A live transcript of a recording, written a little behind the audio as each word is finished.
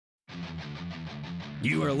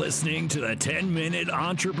You are listening to the 10-Minute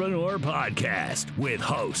Entrepreneur Podcast with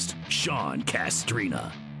host Sean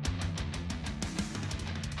Castrina.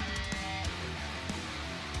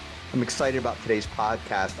 I'm excited about today's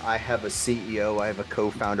podcast. I have a CEO, I have a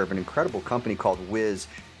co-founder of an incredible company called Whiz.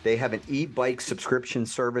 They have an e-bike subscription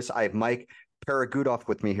service. I have Mike Peregudov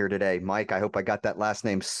with me here today. Mike, I hope I got that last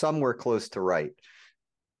name somewhere close to right.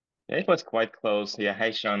 It was quite close. Yeah.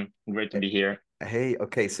 Hey, Sean. Great to be here. Hey,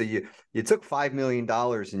 okay. So you took $5 million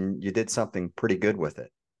and you did something pretty good with it.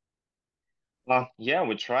 Yeah,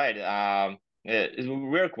 we tried.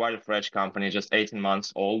 We're quite a fresh company, just 18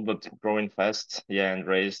 months old, but growing fast. Yeah, and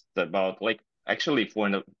raised about actually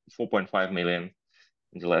 4.5 million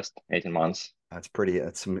in the last 18 months. That's pretty,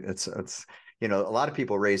 it's, a lot of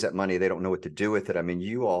people raise that money. They don't know what to do with it. I mean,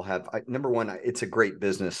 you all have, number one, it's a great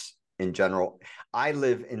business in general. I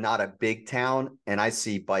live in not a big town and I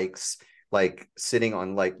see bikes like sitting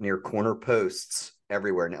on like near corner posts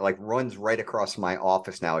everywhere, and it like runs right across my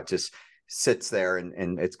office now. It just sits there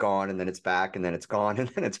and it's gone, and then it's back, and then it's gone, and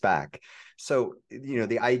then it's back. So,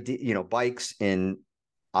 the idea, bikes in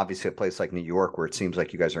obviously a place like New York, where it seems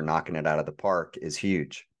like you guys are knocking it out of the park, is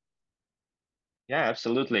huge. Yeah,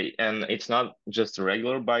 absolutely. And it's not just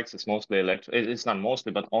regular bikes, it's mostly electric. It's not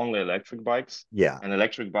mostly, but only electric bikes. Yeah. And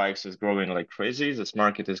electric bikes is growing like crazy. This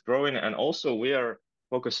market is growing. And also we are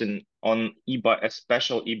focusing on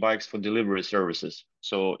special e-bikes for delivery services.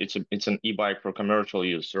 So it's an e-bike for commercial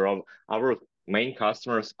use. So our main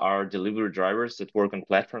customers are delivery drivers that work on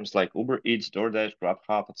platforms like Uber Eats, DoorDash,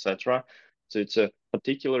 Grubhub, etc. So it's a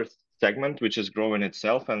particular segment which is growing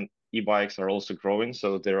itself, and e-bikes are also growing.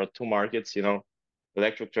 So there are two markets,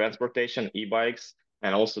 electric transportation, e-bikes,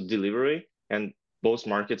 and also delivery. And both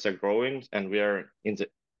markets are growing, and we are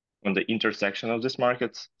on the intersection of these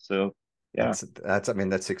markets. So yeah,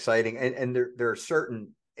 that's exciting. And there are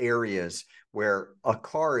certain areas where a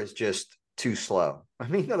car is just too slow. I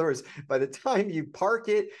mean, in other words, by the time you park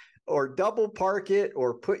it or double park it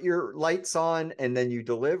or put your lights on and then you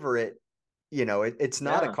deliver it, it's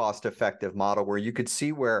not a cost-effective model where you could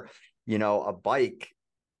see where, a bike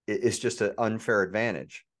is just an unfair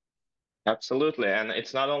advantage. absolutely. And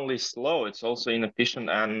it's not only slow, it's also inefficient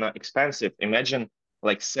and expensive. Imagine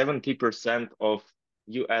like 70% of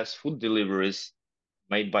US food deliveries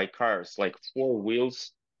made by cars, like four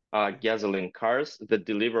wheels, gasoline cars that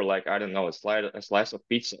deliver like, I don't know, a slice of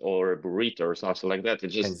pizza or a burrito or something like that. It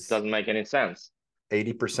just doesn't make any sense.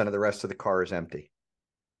 80% of the rest of the car is empty.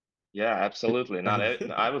 Yeah, absolutely.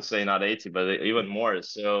 I would say not 80, but even more.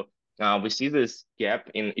 So we see this gap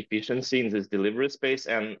in efficiency in this delivery space,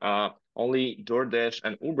 and only DoorDash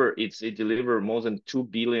and Uber Eats, they deliver more than 2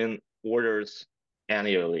 billion orders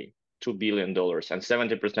annually, $2 billion, and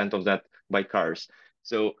 70% of that by cars.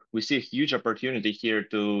 So we see a huge opportunity here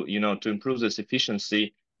to improve this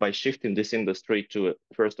efficiency by shifting this industry to,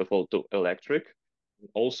 first of all, to electric,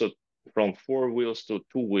 also from four wheels to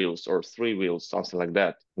two wheels or three wheels, something like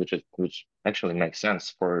that, which actually makes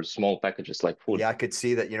sense for small packages like food. Yeah, I could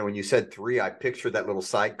see that. When you said three, I pictured that little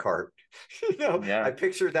sidecar. Yeah. I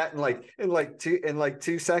pictured that in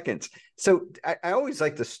 2 seconds. So I always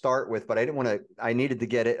like to start with, but I didn't want to. I needed to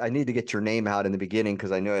get it. I need to get your name out in the beginning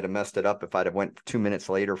because I knew I'd have messed it up if I'd have went 2 minutes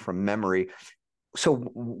later from memory. So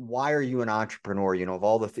why are you an entrepreneur? Of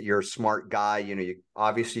all you're a smart guy. You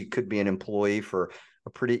obviously could be an employee for a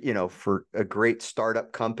pretty, for a great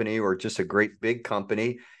startup company or just a great big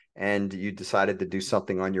company, and you decided to do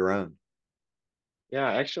something on your own.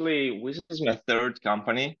 Yeah, actually, this is my third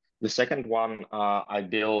company. The second one I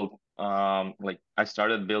built, I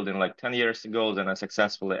started building like 10 years ago, then I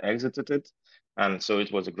successfully exited it. And so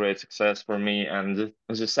it was a great success for me. And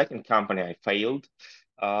the second company I failed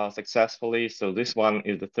successfully. So this one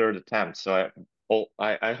is the third attempt. So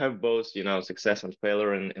I have both, success and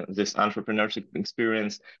failure in this entrepreneurship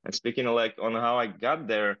experience. And speaking of like on how I got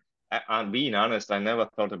there, I'm being honest, I never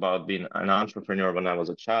thought about being an entrepreneur when I was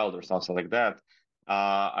a child or something like that.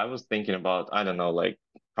 I was thinking about, I don't know, like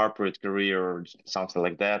corporate career or something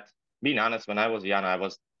like that. Being honest, when I was young, I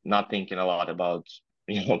was not thinking a lot about,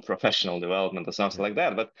 professional development or something like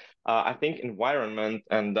that. But I think environment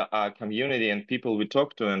and community and people we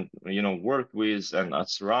talk to and, work with and are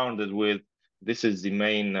surrounded with, this is the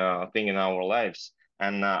main thing in our lives.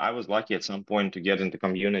 And I was lucky at some point to get into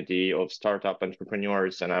community of startup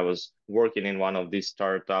entrepreneurs, and I was working in one of these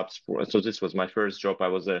startups. So this was my first job. I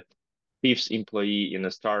was a fifth employee in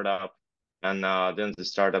a startup, and then the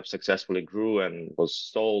startup successfully grew and was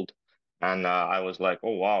sold. And I was like,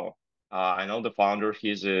 oh wow, I know the founder,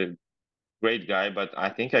 he's a great guy, but I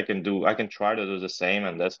think I can try to do the same.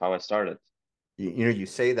 And that's how I started. You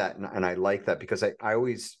say that, and I like that because I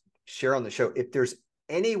always share on the show, if there's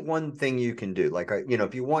any one thing you can do, like,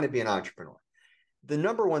 if you want to be an entrepreneur, the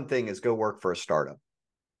number one thing is go work for a startup.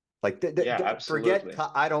 Like, Yeah, forget, absolutely.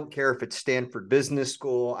 I don't care if it's Stanford Business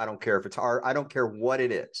School. I don't care if it's hard. I don't care what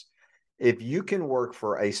it is. If you can work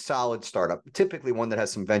for a solid startup, typically one that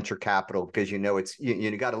has some venture capital, because it's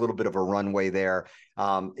you got a little bit of a runway there.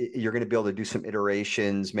 You're going to be able to do some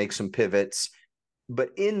iterations, make some pivots.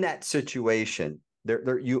 But in that situation,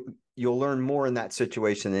 you'll learn more in that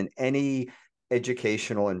situation than any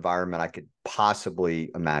educational environment I could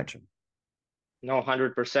possibly imagine. No,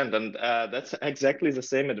 100%. And that's exactly the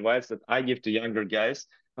same advice that I give to younger guys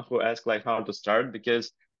who ask like how to start,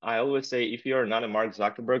 because I always say if you're not a Mark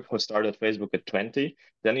Zuckerberg who started Facebook at 20,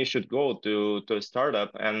 then you should go to a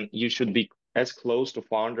startup and you should be as close to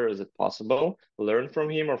founder as it possible, learn from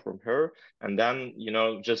him or from her, and then,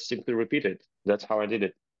 just simply repeat it. That's how I did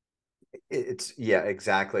it. Yeah,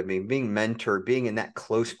 exactly. I mean, being mentored, being in that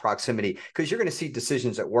close proximity, because you're going to see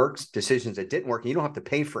decisions that works, decisions that didn't work, and you don't have to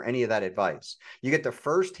pay for any of that advice. You get the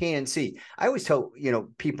firsthand see. I always tell,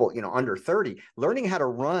 people, under 30, learning how to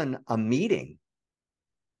run a meeting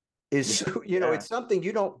is, Yeah. it's something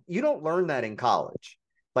you don't learn that in college.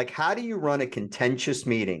 Like, how do you run a contentious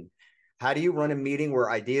meeting? How do you run a meeting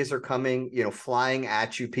where ideas are coming, flying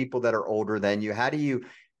at you, people that are older than you? How do you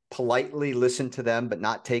politely listen to them, but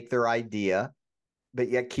not take their idea, but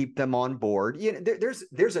yet keep them on board?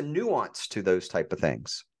 There's a nuance to those type of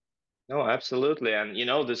things. No, absolutely. And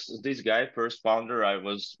this guy, first founder, I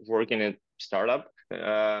was working at startup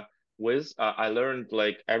with. I learned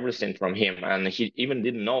like everything from him, and he even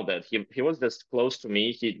didn't know that he was just close to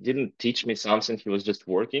me. He didn't teach me something. He was just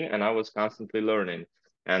working, and I was constantly learning.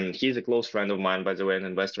 And he's a close friend of mine, by the way, an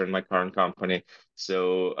investor in my current company.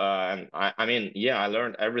 So, and I mean, yeah, I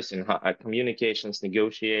learned everything: communications,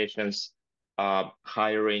 negotiations,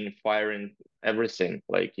 hiring, firing, everything.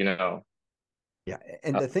 Like, Yeah,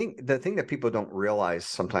 and uh, the thing that people don't realize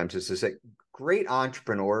sometimes is that great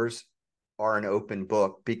entrepreneurs are an open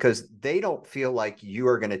book, because they don't feel like you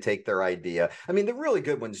are going to take their idea. I mean, the really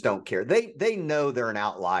good ones don't care. They know they're an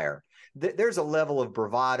outlier. There's a level of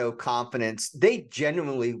bravado, confidence. They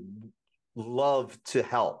genuinely love to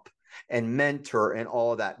help and mentor and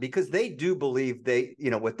all of that, because they do believe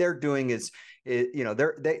what they're doing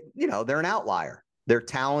they're an outlier. They're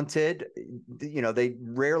talented. They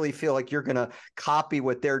rarely feel like you're going to copy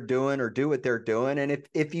what they're doing or do what they're doing. And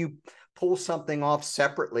if you pull something off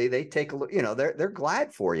separately, they take a look, they're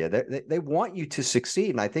glad for you. They want you to succeed.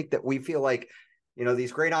 And I think that we feel like,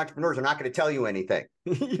 these great entrepreneurs are not going to tell you anything.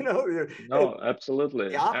 No, absolutely.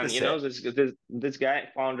 The And opposite. this guy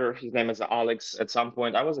founder, his name is Alex. At some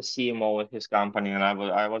point, I was a CMO at his company, and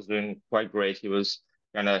I was doing quite great. He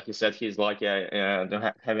said he's lucky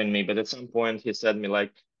having me, but at some point he said me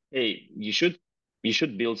like, "Hey, you should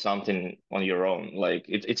build something on your own. Like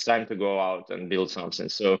it's time to go out and build something."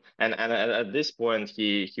 So and at this point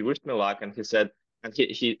he wished me luck, and he said, and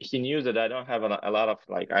he knew that I don't have a lot of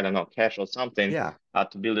like I don't know cash or something Yeah.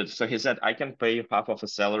 to build it. So he said, I can pay you half of a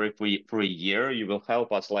salary for a year. You will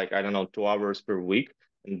help us like, I don't know, 2 hours per week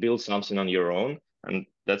and build something on your own. And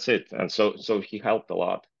that's it. And so he helped a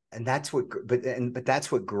lot. And but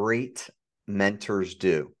that's what great mentors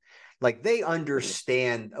do. Like, they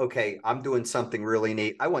understand, okay, I'm doing something really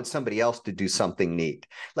neat. I want somebody else to do something neat.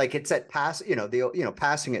 Like, it's that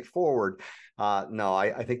passing it forward. No,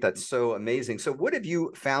 I think that's so amazing. So what have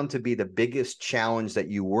you found to be the biggest challenge that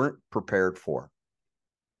you weren't prepared for?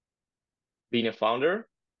 Being a founder,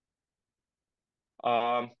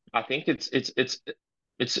 I think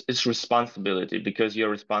it's responsibility, because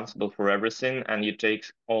you're responsible for everything and you take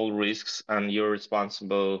all risks, and you're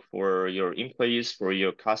responsible for your employees, for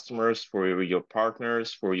your customers, for your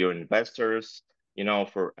partners, for your investors,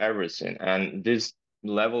 for everything. And this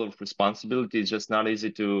level of responsibility is just not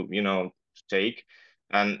easy to take.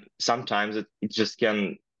 And sometimes it just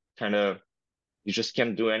can kind of you just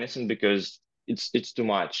can't do anything because it's too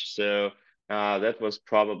much. So that was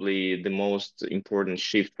probably the most important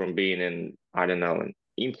shift from being I don't know, an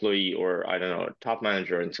employee, or I don't know, a top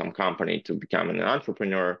manager in some company, to become an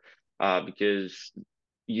entrepreneur, because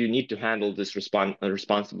you need to handle this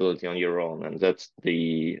responsibility on your own. And that's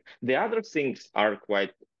the other things are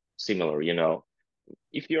quite similar.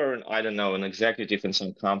 If you're I don't know, an executive in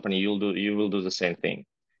some company, you will do the same thing.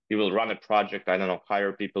 You will run a project, I don't know,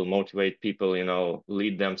 hire people, motivate people,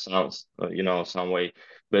 lead them some way.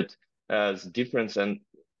 But the difference and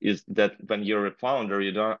is that when you're a founder,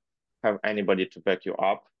 you don't have anybody to back you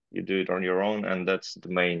up. You do it on your own, and that's the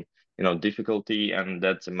main difficulty, and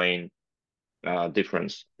that's the main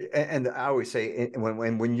difference. And I always say,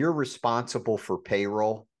 when you're responsible for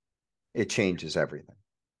payroll, it changes everything.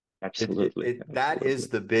 Absolutely. That is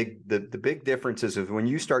Absolutely. the big difference is when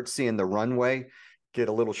you start seeing the runway get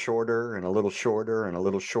a little shorter and a little shorter and a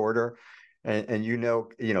little shorter, and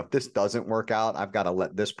if this doesn't work out, I've got to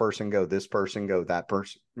let this person go, that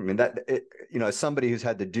person. I mean, as somebody who's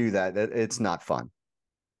had to do that, it's not fun.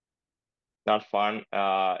 Not fun.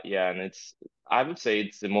 Yeah, and I would say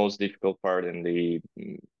it's the most difficult part in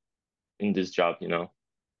this job, you know.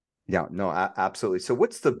 Yeah, no, absolutely. So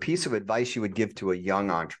what's the piece of advice you would give to a young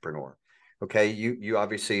entrepreneur? Okay, you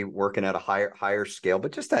obviously working at a higher scale,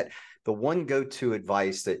 but just the one go-to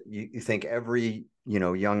advice that you think every,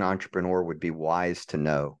 young entrepreneur would be wise to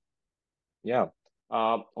know. Yeah.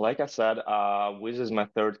 Like I said, Wiz is my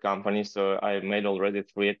third company, so I made already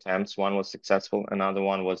three attempts. One was successful, another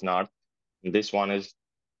one was not. This one is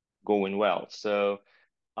going well. So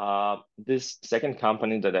this second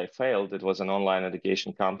company that I failed, it was an online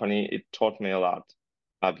education company. It taught me a lot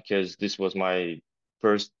because this was my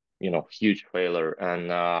first, huge failure,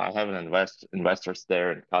 and I have investors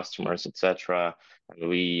there and customers, etc. And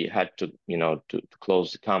we had to, to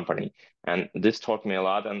close the company, and this taught me a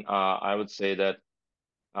lot. And I would say that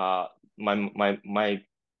uh, my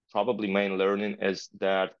probably main learning is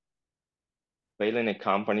that failing a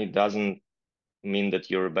company doesn't mean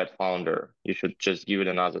that you're a bad founder. You should just give it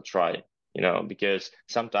another try, because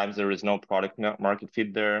sometimes there is no product market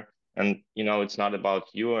fit there. And, it's not about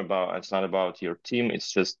you, it's not about your team. It's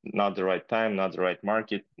just not the right time, not the right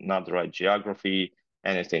market, not the right geography,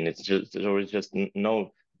 anything. There is just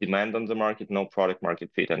no demand on the market, no product market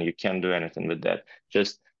fit, and you can't do anything with that.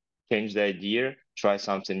 Just change the idea, try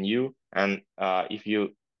something new. And if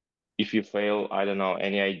you fail, I don't know,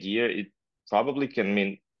 any idea, it probably can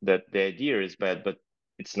mean that the idea is bad, but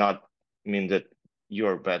it's not mean that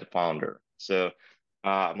you're a bad founder. So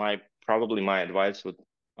my advice would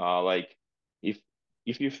like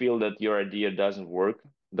if you feel that your idea doesn't work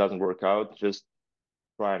out, just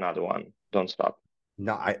try another one. Don't stop.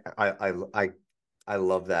 No, I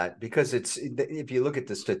love that because if you look at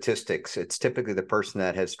the statistics, it's typically the person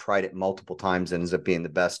that has tried it multiple times and ends up being the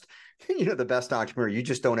best, the best entrepreneur. You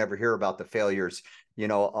just don't ever hear about the failures,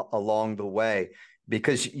 along the way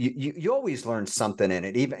because you always learn something in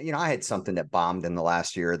it. Even, I had something that bombed in the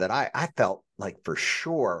last year that I felt like for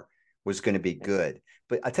sure was going to be good.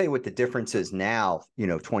 But I tell you what the difference is now,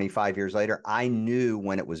 25 years later, I knew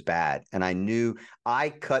when it was bad and I knew I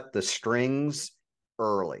cut the strings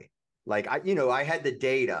early. Like I had the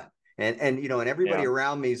data and everybody Yeah,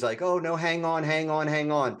 around me is like, oh no, hang on, hang on,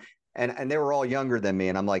 hang on. And they were all younger than me.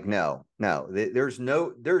 And I'm like, no, there's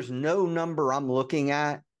no number I'm looking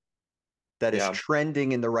at that is yeah.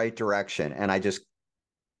 trending in the right direction. And I just,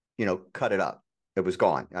 cut it up. It was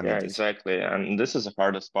gone. I Yeah, mean, just exactly. And this is the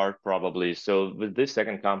hardest part probably. So with this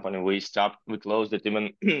second company, we closed it. Even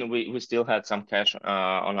we still had some cash in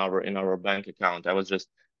our bank account. I just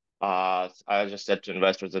said to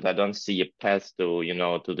investors that I don't see a path to,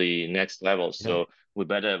 to the next level. you know, So we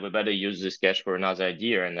better use this cash for another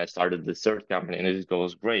idea. And I started the third company and it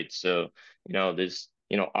goes great. So, this,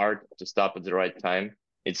 art to stop at the right time.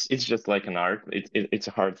 It's just like an art. It's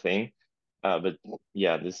a hard thing. But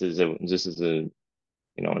yeah, this is a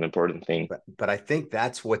an important thing. but I think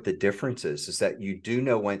that's what the difference is that you do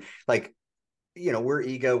know when, like, we're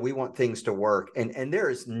ego, we want things to work. And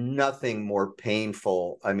there is nothing more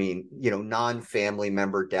painful. I mean, non-family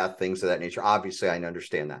member death, things of that nature. Obviously, I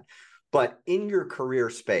understand that. But in your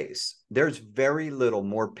career space, there's very little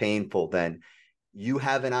more painful than you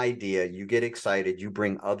have an idea, you get excited, you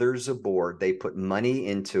bring others aboard, they put money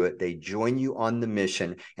into it, they join you on the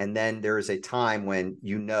mission, and then there is a time when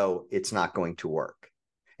it's not going to work.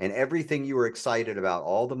 And everything you were excited about,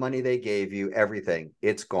 all the money they gave you, everything,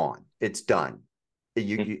 it's gone. It's done.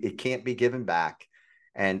 It can't be given back.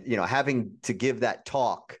 And having to give that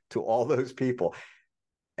talk to all those people,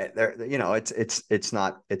 it's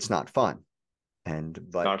not fun. It's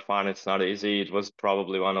But not fun. It's not easy. It was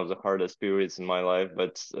probably one of the hardest periods in my life,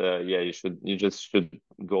 but yeah, you just should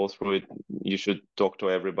go through it. You should talk to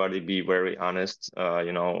everybody, be very honest,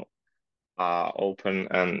 open,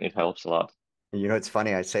 and it helps a lot. it's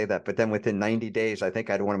funny I say that, but then within 90 days, I think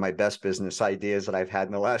I had one of my best business ideas that I've had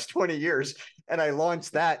in the last 20 years. And I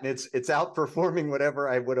launched that and it's outperforming whatever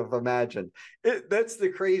I would have imagined. That's the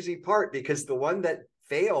crazy part because the one that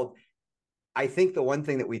failed, I think the one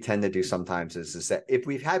thing that we tend to do sometimes is that if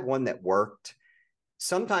we've had one that worked,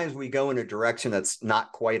 sometimes we go in a direction that's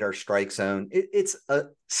not quite our strike zone. It's a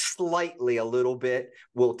little bit,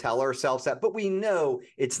 we'll tell ourselves that, but we know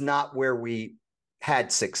it's not where we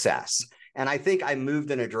had success. And I think I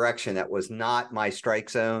moved in a direction that was not my strike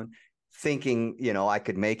zone, thinking, I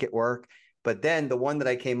could make it work. But then the one that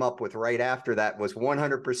I came up with right after that was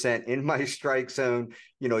 100% in my strike zone,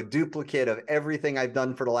 a duplicate of everything I've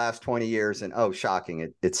done for the last 20 years. And oh,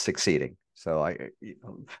 shocking, it's succeeding. So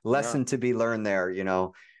lesson to be learned there,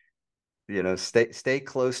 stay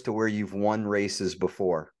close to where you've won races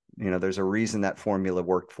before. There's a reason that formula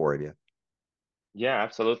worked for you. Yeah,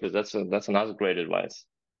 absolutely. That's another great advice.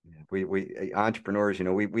 We entrepreneurs,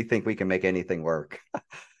 we think we can make anything work.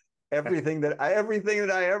 Everything that I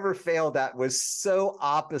ever failed at was so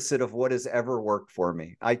opposite of what has ever worked for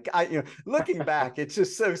me. Looking back, it's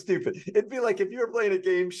just so stupid. It'd be like if you were playing a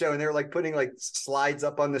game show and they're like putting like slides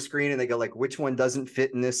up on the screen and they go like, which one doesn't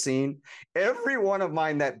fit in this scene? Every one of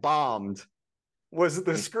mine that bombed was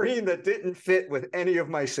the screen that didn't fit with any of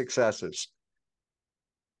my successes.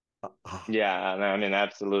 Yeah, I mean,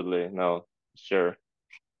 absolutely. No, sure.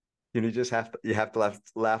 You just have to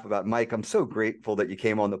laugh about Mike. I'm so grateful that you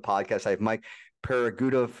came on the podcast. I have Mike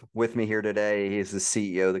Peregudov with me here today. He is the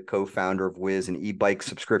CEO, the co-founder of Wiz, an e-bike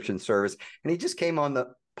subscription service. And he just came on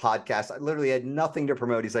the podcast. I literally had nothing to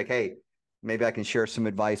promote. He's like, hey, maybe I can share some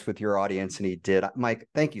advice with your audience. And he did. Mike,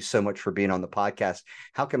 thank you so much for being on the podcast.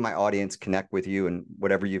 How can my audience connect with you and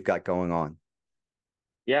whatever you've got going on?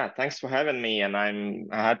 Yeah, thanks for having me, and I'm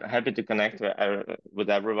happy to connect with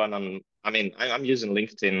everyone. I'm using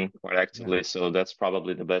LinkedIn quite actively, so that's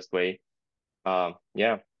probably the best way.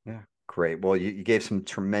 Yeah. Great. Well, you gave some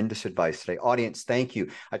tremendous advice today. Audience, thank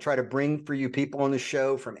you. I try to bring for you people on the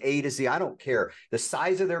show from A to Z. I don't care. The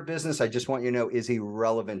size of their business, I just want you to know, is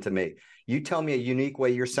irrelevant to me. You tell me a unique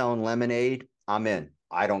way you're selling lemonade, I'm in.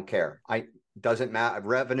 I don't care. Doesn't matter.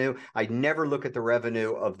 Revenue. I never look at the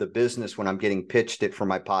revenue of the business when I'm getting pitched it for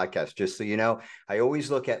my podcast. Just so you know, I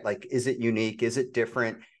always look at like, is it unique? Is it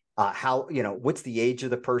different? How, what's the age of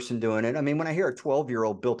the person doing it? I mean, when I hear a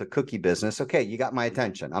 12-year-old built a cookie business, okay, you got my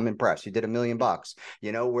attention. I'm impressed. You did $1 million,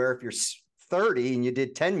 where if you're 30 and you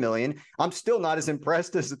did 10 million, I'm still not as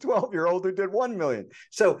impressed as the 12-year-old who did 1 million.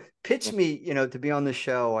 So pitch me, to be on the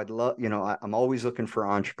show. I'd love, I'm always looking for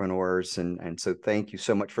entrepreneurs. And so thank you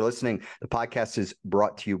so much for listening. The podcast is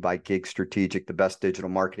brought to you by Gig Strategic, the best digital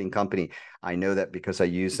marketing company. I know that because I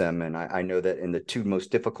use them. And I know that in the 2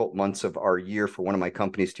 most difficult months of our year for one of my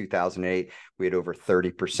companies, 2008, we had over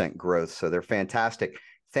 30% growth. So they're fantastic.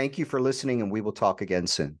 Thank you for listening, and we will talk again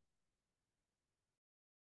soon.